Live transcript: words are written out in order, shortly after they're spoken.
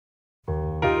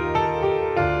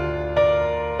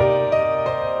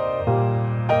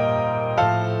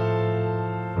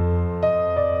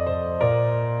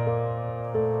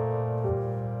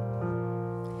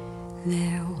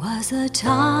was a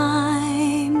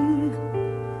time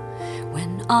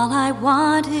when all I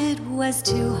wanted was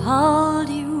to hold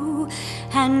you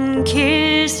and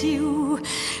kiss you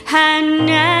and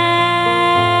never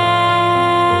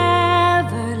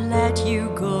let you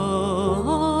go.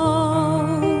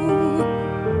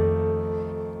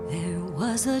 There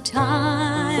was a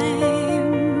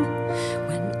time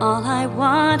when all I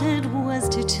wanted was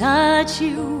to touch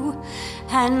you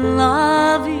and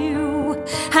love you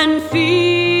and feel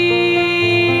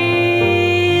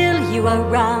you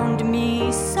around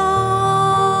me so.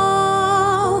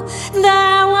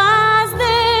 There was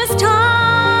this time,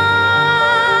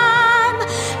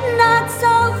 not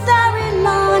so very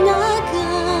long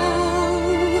ago,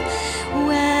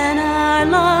 when our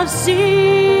love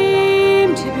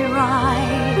seemed to be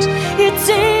right. It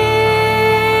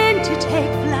seemed to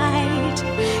take flight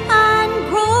and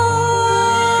grow.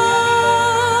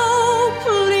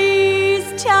 Please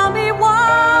tell me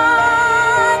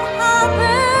what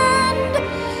happened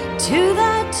to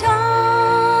that time.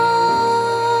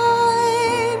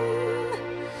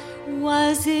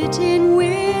 Was it in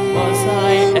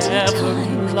winter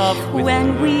time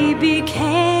when we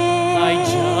became I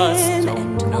just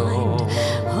don't know.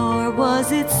 or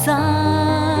was it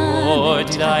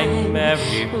summertime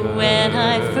when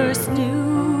I first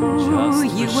knew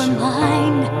you were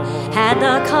mine? Had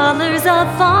the colors of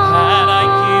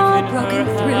fall broken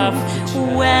through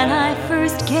when I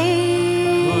first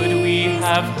gave? Could we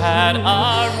have had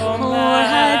our Or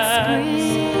had romance?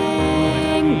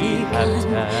 spring begun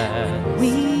when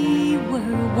we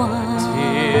were one?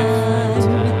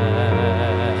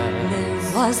 There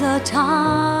was a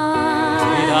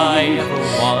time Did I ever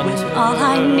want when to all I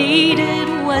hurt? needed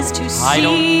was to I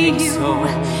don't see think you, so.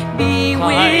 be I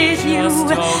with you, just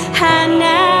don't and know.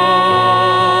 never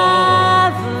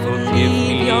Forgive leave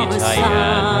me, your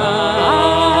Diana.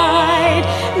 side.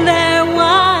 There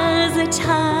was a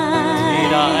time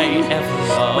Did I ever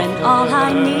love when all I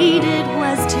her? needed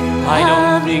was to love I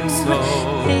don't think you, so.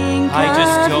 think I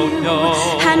just of don't you, know.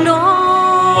 and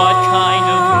all What kind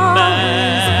of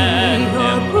man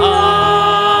am I?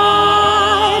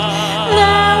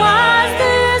 There was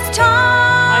this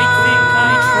time, I think I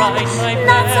tried my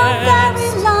not so very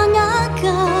best. long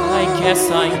ago, I guess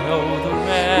I know the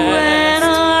when rest.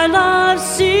 our love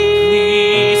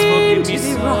Please seemed forgive to me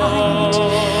be so. right.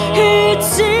 It Please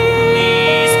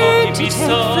seemed forgive to me take so.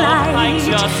 flight I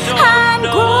just don't and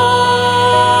know. grow.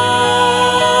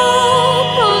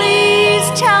 Please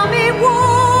tell me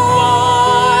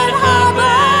what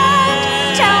happened.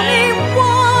 Tell me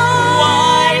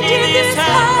why did this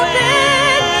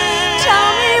happen?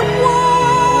 Tell me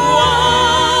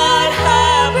what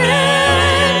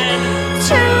happened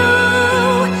to